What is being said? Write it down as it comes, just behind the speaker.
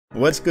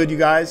What's good, you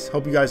guys?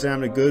 Hope you guys are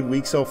having a good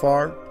week so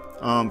far.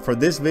 For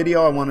this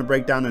video, I want to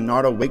break down a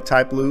Nardo Wick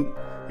type loop,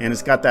 and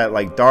it's got that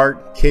like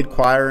dark kid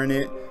choir in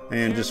it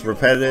and just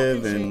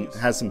repetitive and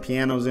has some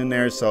pianos in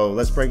there. So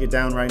let's break it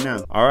down right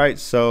now. All right,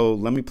 so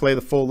let me play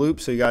the full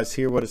loop so you guys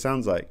hear what it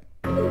sounds like.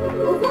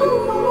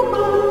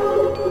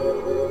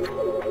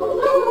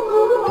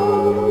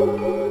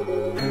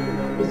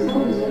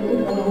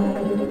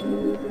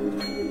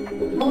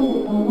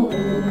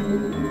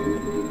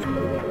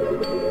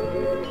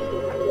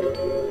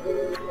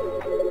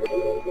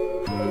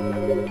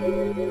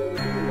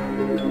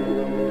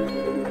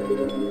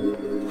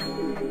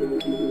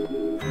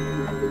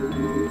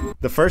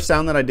 The first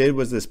sound that I did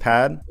was this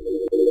pad.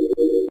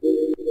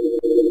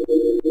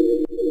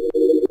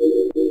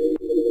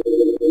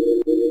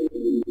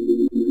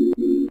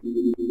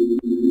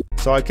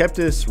 So I kept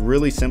this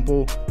really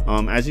simple.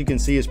 As you can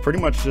see, it's pretty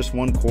much just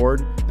one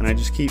chord, and I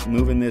just keep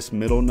moving this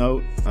middle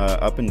note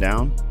up and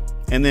down.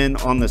 And then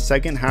on the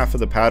second half of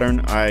the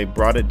pattern, I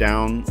brought it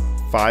down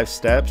 5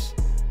 steps,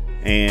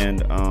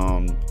 and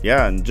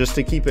yeah, and just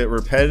to keep it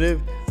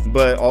repetitive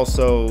but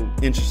also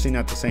interesting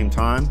at the same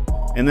time.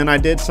 And then I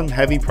did some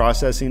heavy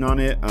processing on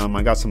it.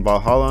 I got some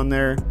Valhalla on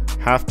there,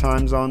 half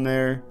times on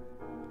there,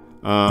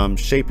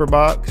 shaper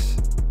box,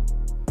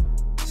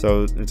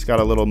 so it's got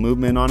a little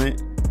movement on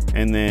it,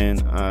 and then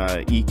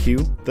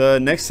EQ. The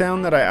next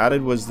sound that I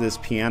added was this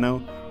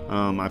piano.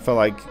 I felt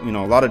like, you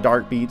know, a lot of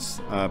dark beats,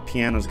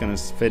 piano is going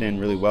to fit in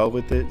really well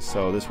with it,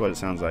 so this is what it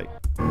sounds like.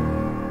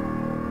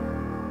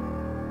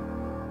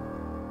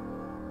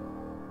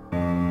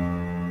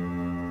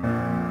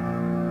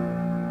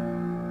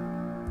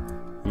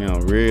 You know,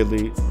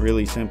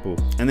 really simple.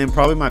 And then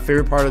probably my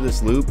favorite part of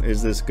this loop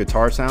is this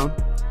guitar sound.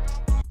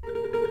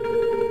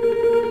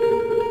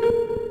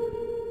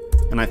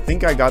 And I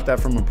think I got that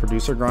from a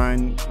producer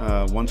grind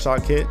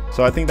one-shot kit.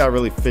 So I think that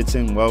really fits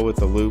in well with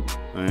the loop.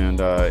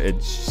 And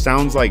it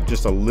sounds like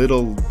just a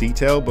little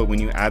detail, but when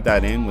you add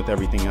that in with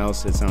everything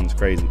else, it sounds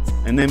crazy.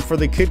 And then for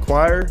the kid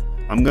choir,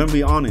 I'm gonna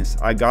be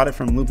honest, I got it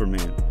from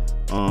Looperman.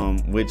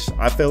 Which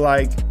I feel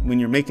like when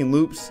you're making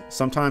loops,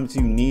 sometimes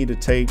you need to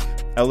take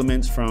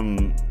elements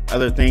from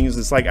other things.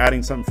 It's like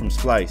adding something from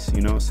Splice,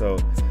 you know? So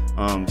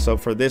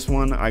for this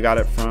one, I got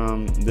it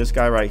from this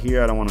guy right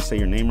here. I don't want to say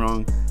your name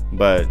wrong,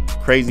 but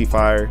Crazy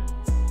Fire.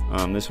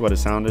 This is what it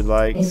sounded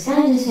like. It's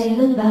time to say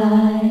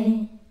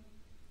goodbye,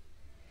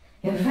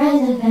 your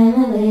friends and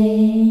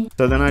family.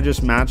 So then I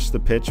just matched the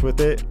pitch with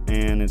it,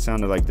 and it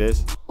sounded like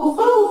this.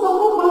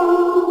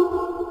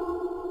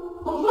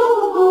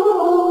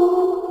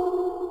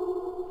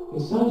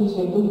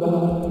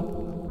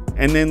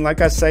 And then, like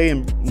I say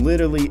in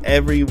literally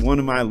every one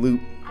of my loop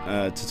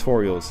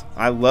tutorials,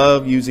 I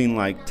love using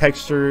like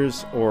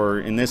textures,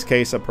 or in this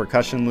case a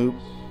percussion loop.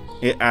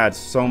 It adds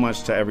so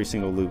much to every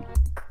single loop.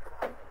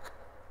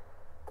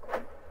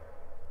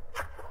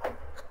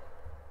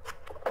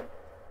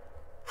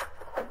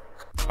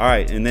 All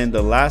right, and then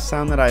the last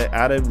sound that I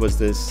added was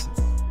this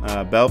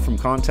bell from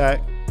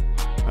Contact,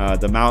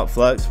 the mallet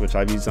flux, which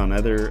I've used on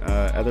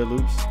other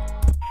loops.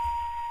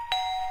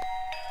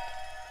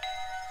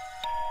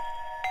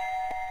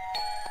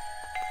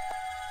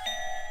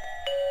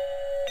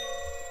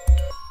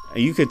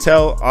 You could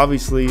tell,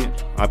 obviously,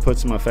 I put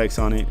some effects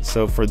on it.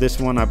 So for this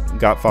one, I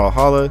got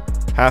Valhalla,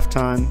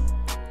 halftime,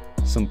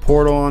 some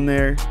Portal on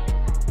there,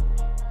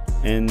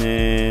 and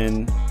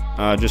then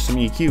just some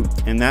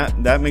EQ. And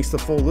that makes the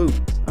full loop.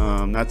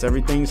 That's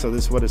everything. So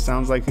this is what it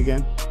sounds like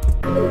again.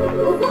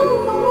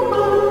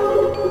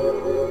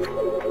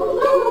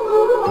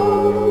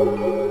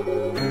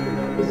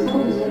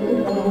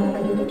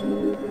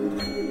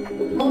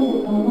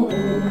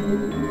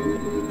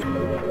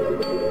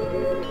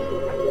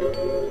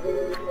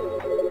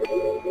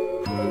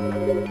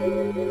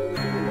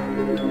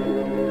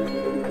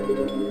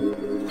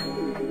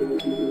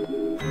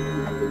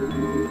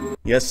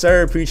 Yes,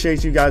 sir.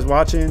 Appreciate you guys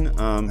watching.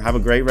 Have a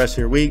great rest of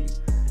your week.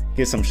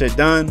 Get some shit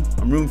done.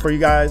 I'm rooting for you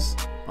guys.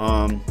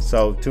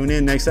 So tune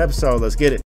in next episode. Let's get it.